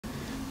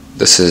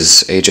This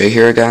is AJ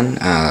here again,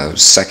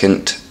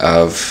 second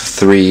of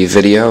 3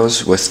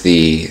 videos with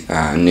the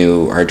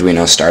new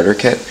Arduino Starter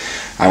Kit.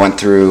 I went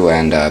through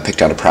and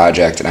picked out a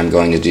project, and I'm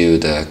going to do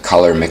the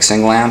color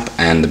mixing lamp.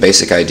 And the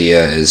basic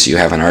idea is you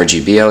have an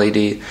RGB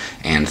LED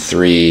and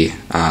 3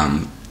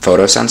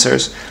 photo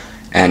sensors,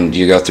 and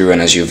you go through,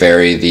 and as you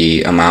vary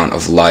the amount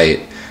of light,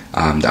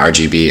 the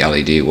RGB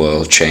LED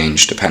will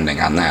change depending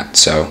on that.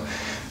 So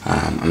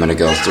I'm going to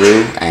go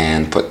through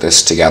and put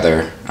this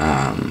together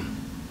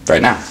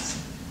right now.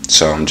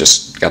 So I'm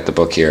just got the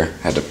book here,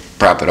 had to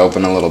prop it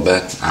open a little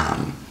bit,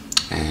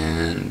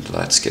 and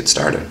let's get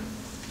started.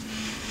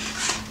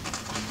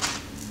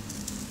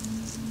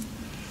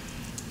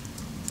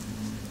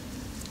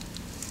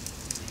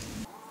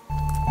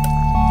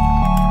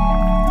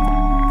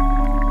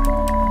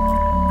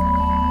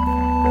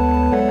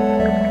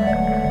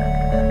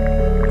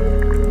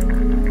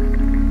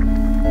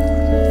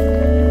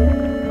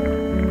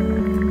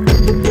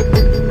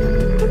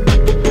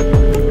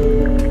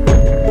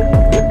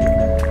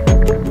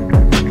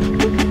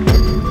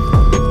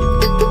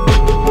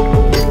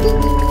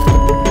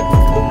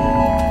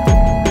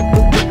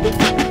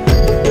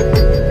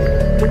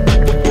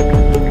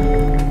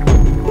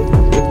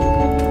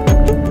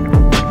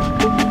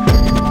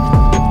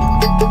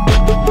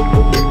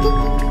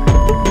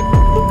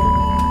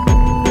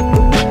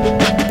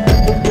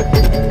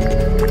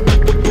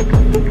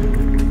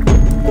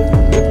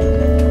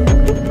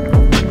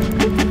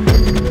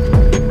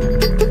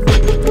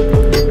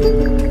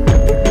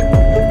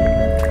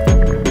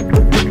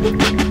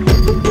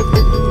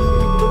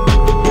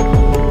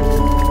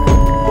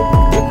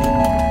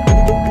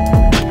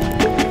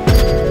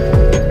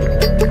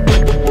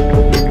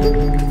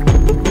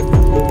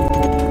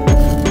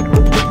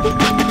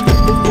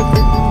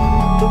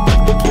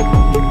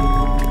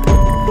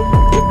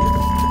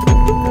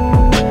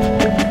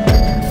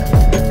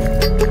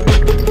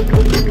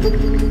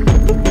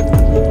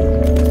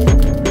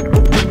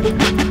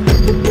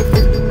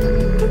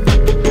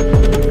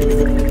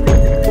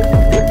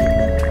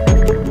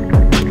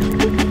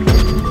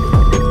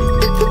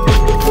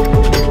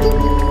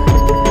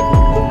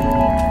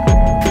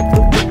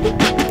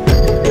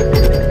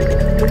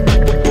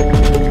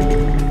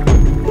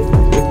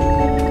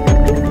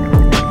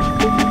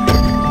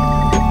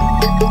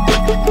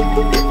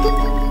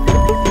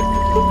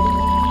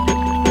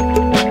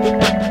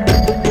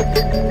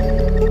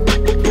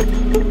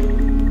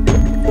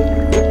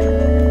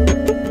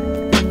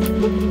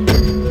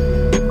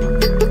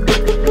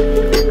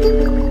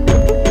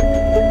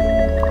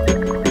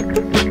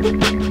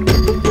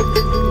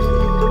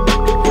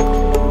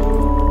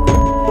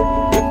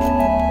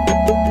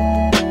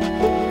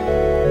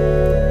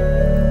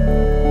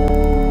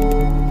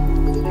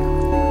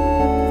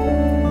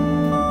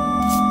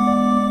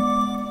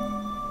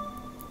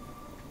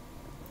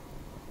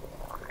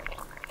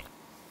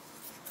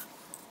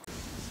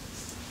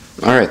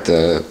 Alright,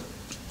 the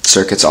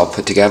circuit's all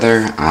put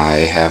together.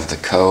 I have the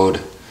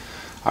code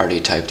already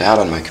typed out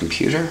on my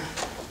computer.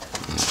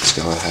 Let's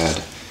go ahead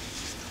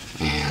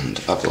and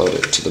upload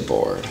it to the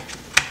board.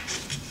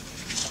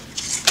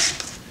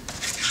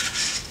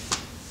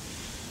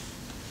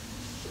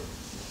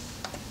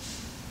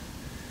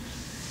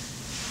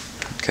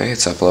 Okay,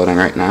 it's uploading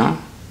right now.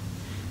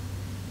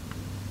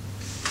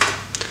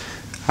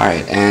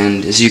 Alright,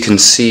 and as you can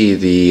see,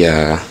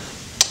 the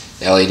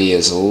LED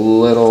is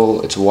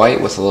it's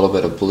white with a little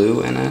bit of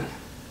blue in it,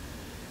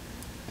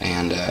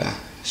 and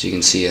as you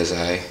can see, as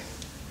I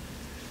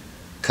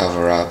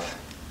cover up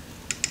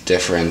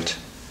different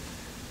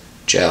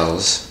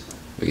gels,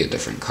 we get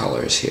different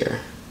colors here.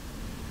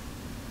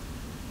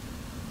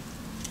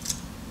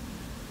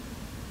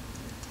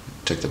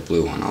 Took the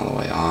blue one all the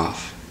way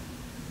off.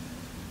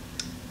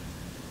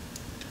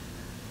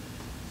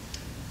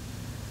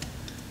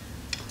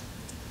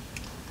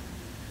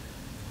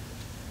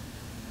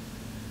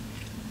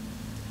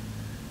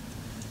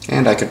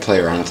 And I could play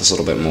around with this a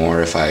little bit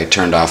more. If I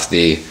turned off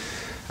the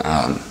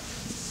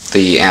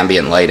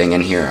ambient lighting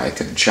in here, I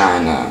could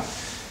shine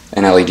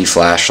an LED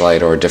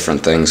flashlight or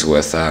different things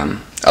with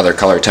other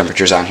color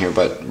temperatures on here.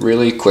 But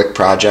really quick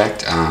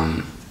project,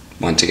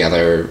 went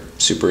together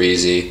super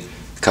easy.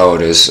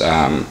 Code is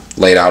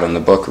laid out in the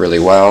book really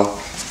well.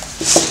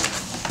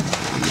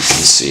 You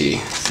can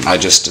see I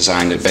just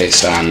designed it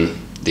based on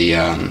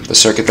the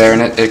circuit there,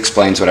 and it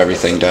explains what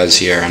everything does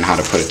here and how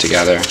to put it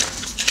together.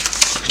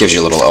 Gives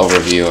you a little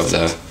overview of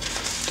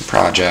the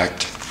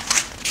project,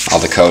 all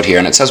the code here,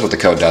 and it says what the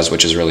code does,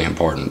 which is really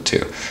important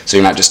too. So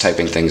you're not just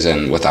typing things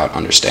in without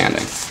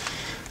understanding.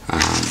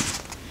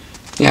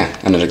 Yeah,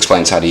 and it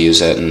explains how to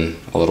use it and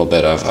a little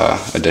bit of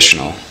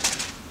additional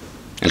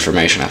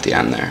information at the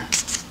end there.